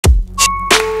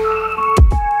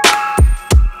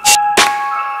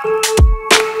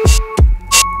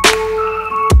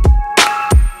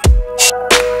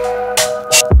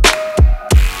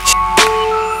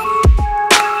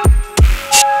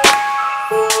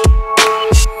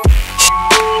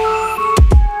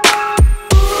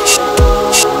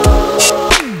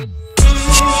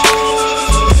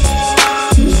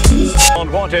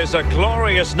is a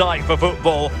glorious night for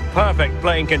football, perfect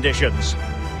playing conditions.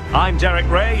 I'm Derek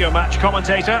Ray, your match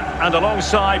commentator, and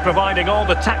alongside providing all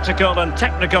the tactical and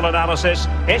technical analysis,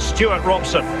 it's Stuart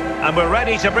Robson. And we're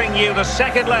ready to bring you the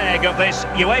second leg of this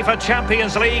UEFA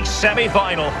Champions League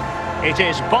semi-final. It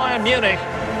is Bayern Munich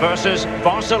versus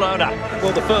Barcelona.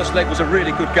 Well, the first leg was a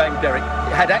really good game, Derek.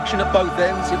 It had action at both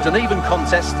ends, it was an even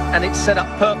contest, and it's set up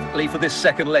perfectly for this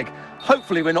second leg.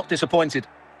 Hopefully we're not disappointed.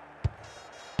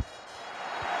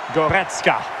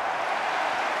 Goretzka.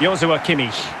 Joshua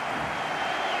Kimmich.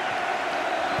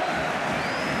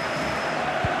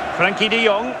 Frankie de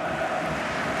Jong.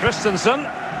 Christensen.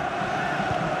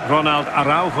 Ronald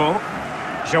Araujo.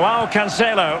 Joao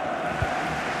Cancelo.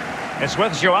 It's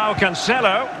with Joao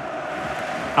Cancelo.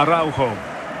 Araujo.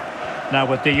 Now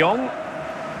with de Jong.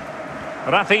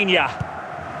 Rafinha.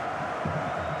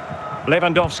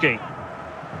 Lewandowski.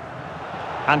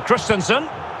 And Christensen.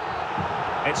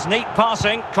 It's neat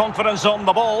passing, confidence on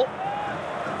the ball.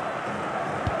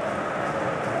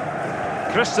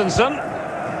 Christensen.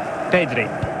 Pedri.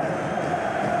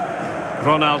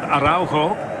 Ronald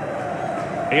Araujo.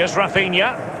 Here's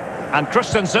Rafinha. And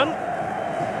Christensen.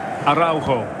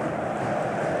 Araujo.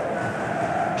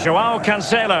 Joao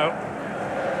Cancelo.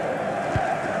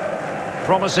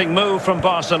 Promising move from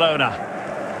Barcelona.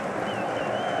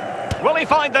 Will he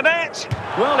find the net?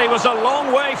 Well, he was a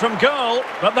long way from goal,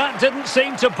 but that didn't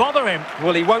seem to bother him.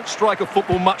 Well, he won't strike a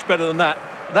football much better than that.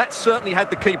 That certainly had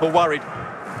the keeper worried.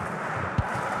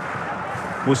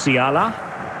 Musiala.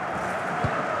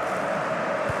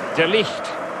 De Ligt.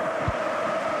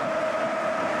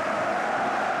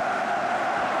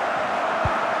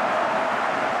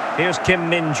 Here's Kim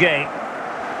Min-jae.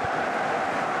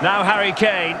 Now Harry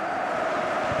Kane.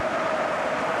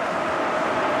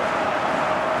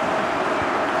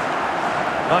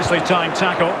 Nicely timed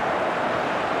tackle.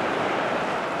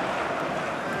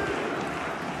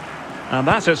 And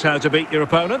that is how to beat your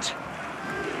opponent.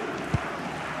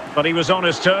 But he was on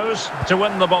his toes to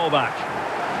win the ball back.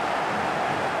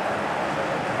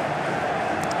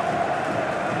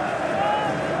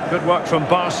 Good work from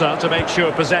Barca to make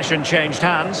sure possession changed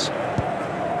hands.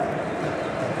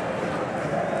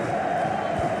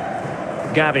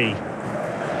 Gavi.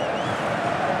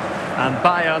 And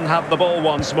Bayern have the ball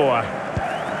once more.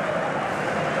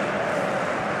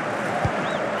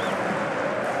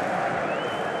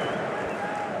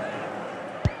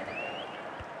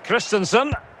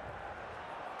 Christensen.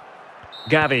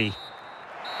 Gavi.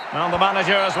 Well, the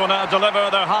managers will now deliver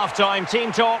their half-time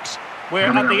team talks.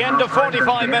 We're at the end of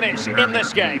 45 minutes in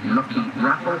this game.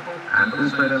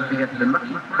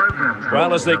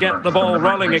 Well, as they get the ball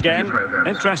rolling again,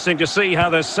 interesting to see how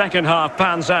the second half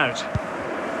pans out.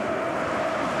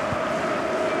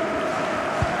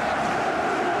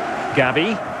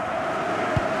 Gavi.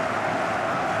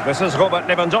 This is Robert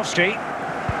Lewandowski.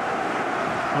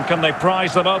 And can they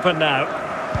prise them open now?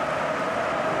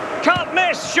 Can't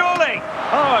miss, surely!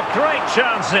 Oh, a great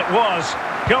chance it was.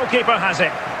 Goalkeeper has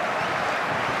it.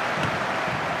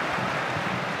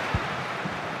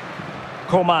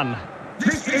 Coman.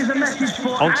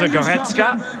 On to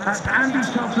Goretzka.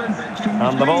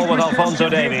 And the ball with Alphonso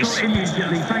Davies. Thank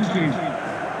you.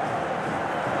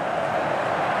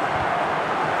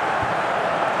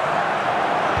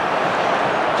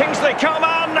 Kingsley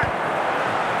Coman.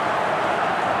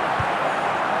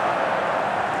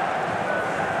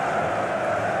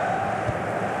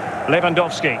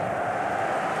 Lewandowski.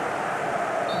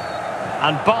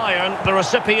 And Bayern, the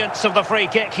recipients of the free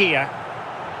kick here.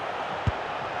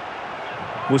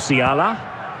 Musiala.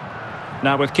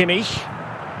 Now with Kimmich.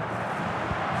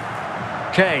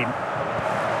 Kane.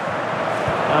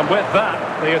 And with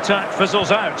that, the attack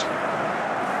fizzles out.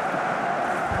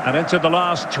 And into the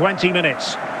last 20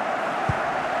 minutes.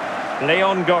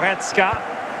 Leon Goretzka.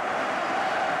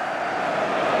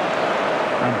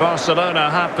 And Barcelona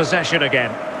have possession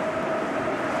again.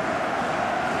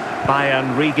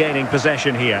 Bayern regaining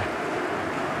possession here.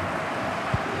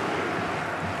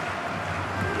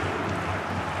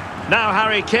 Now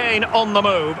Harry Kane on the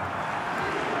move.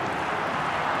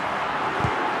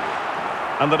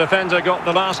 And the defender got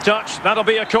the last touch. That'll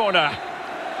be a corner.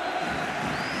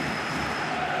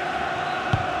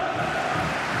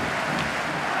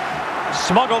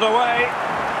 Smuggled away.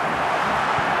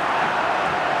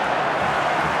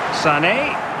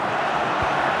 Sané.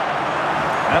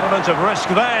 Element of risk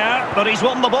there, but he's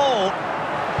won the ball.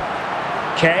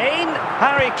 Kane,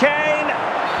 Harry Kane.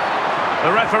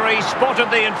 The referee spotted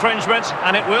the infringement,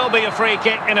 and it will be a free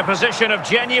kick in a position of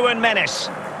genuine menace.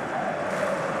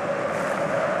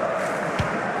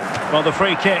 Well, the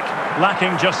free kick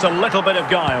lacking just a little bit of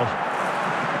guile.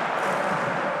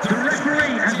 The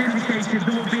referee has indicated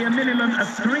there will be a minimum of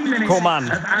 3 minutes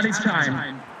Coman. of added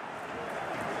time.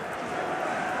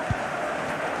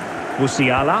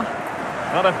 Musiala.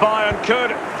 Well, if Bayern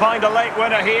could find a late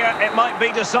winner here, it might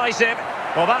be decisive.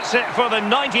 Well, that's it for the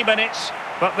 90 minutes,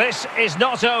 but this is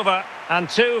not over, and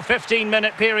 2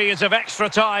 15-minute periods of extra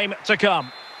time to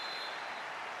come.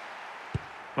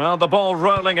 Well, the ball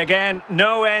rolling again,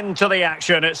 no end to the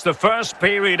action. It's the first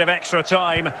period of extra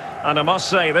time, and I must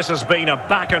say this has been a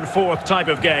back-and-forth type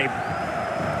of game.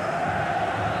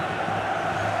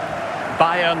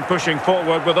 Bayern pushing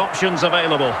forward with options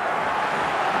available.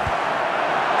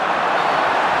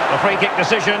 The free-kick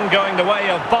decision going the way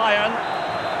of Bayern.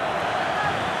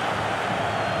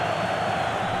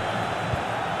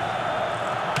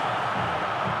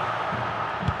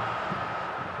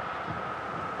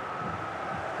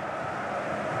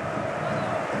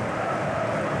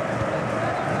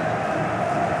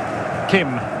 Kim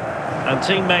and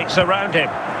teammates around him.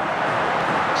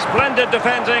 Splendid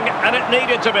defending, and it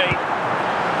needed to be.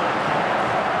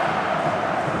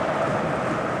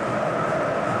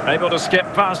 Able to skip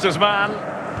past his man.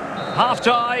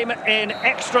 Half-time in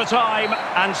extra time,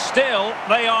 and still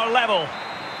they are level.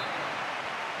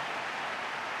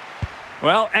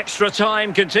 Well, extra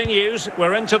time continues.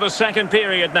 We're into the second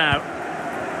period now.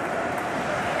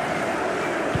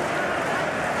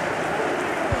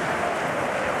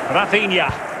 Rafinha,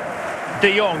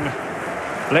 De Jong,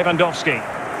 Lewandowski.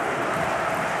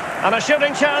 And a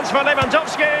shooting chance for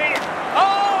Lewandowski.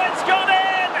 Oh, it's gone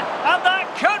in! And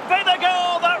that could be the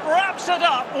goal that wraps it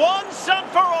up once and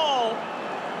for all.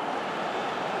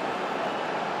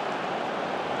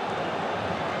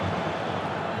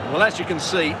 Well, as you can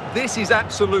see, this is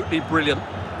absolutely brilliant.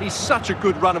 He's such a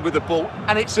good runner with the ball,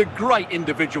 and it's a great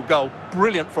individual goal.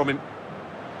 Brilliant from him.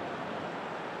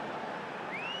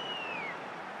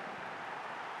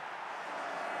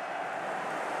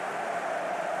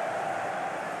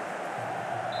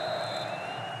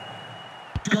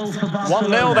 Goal for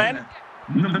Barcelona. 1-0 then.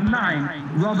 Number 9,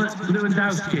 Robert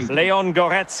Lewandowski. Leon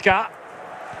Goretzka.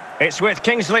 It's with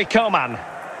Kingsley Coman.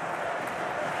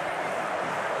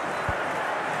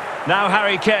 Now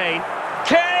Harry Kane.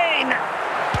 Kane!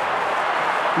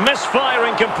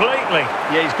 Misfiring completely.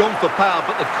 Yeah, he's gone for power,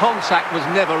 but the contact was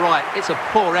never right. It's a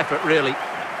poor effort, really.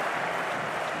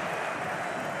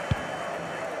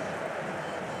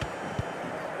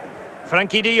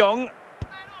 Frankie de Jong.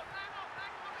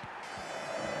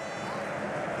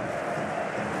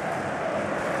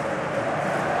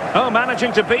 Oh,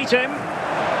 managing to beat him.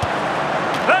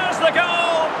 There's the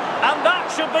goal! And that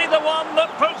should be the one that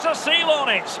puts a seal on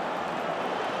it.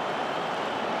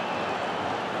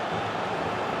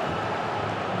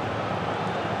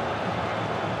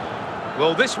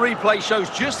 Well, this replay shows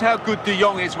just how good De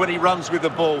Jong is when he runs with the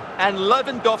ball. And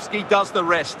Lewandowski does the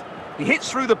rest. He hits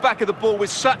through the back of the ball with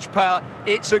such power.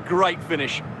 It's a great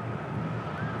finish.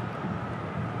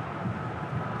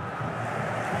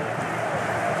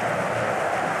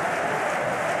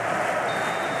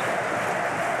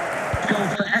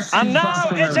 And now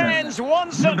it ends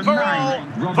once and for all.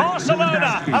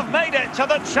 Barcelona have made it to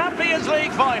the Champions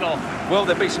League final. Well,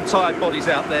 there'll be some tired bodies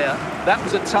out there. That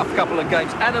was a tough couple of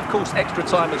games, and of course extra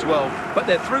time as well. But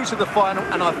they're through to the final,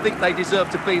 and I think they deserve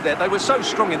to be there. They were so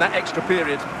strong in that extra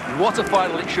period. What a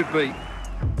final it should be.